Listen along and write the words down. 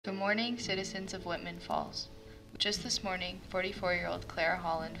Good morning, citizens of Whitman Falls. Just this morning, 44-year-old Clara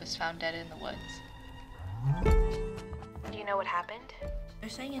Holland was found dead in the woods. Do you know what happened? They're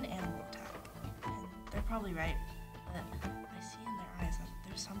saying an animal attack, and they're probably right, but I see in their eyes that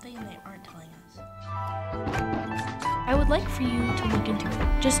there's something they aren't telling us. I would like for you to look into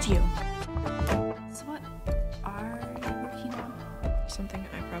it, just you. So what are you working on? Something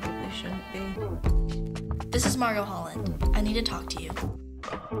I probably shouldn't be. This is Margot Holland. I need to talk to you.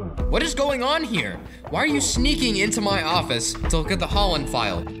 What is going on here? Why are you sneaking into my office to look at the Holland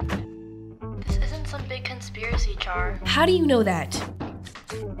file? This isn't some big conspiracy, Char. How do you know that?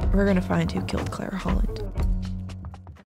 We're gonna find who killed Clara Holland.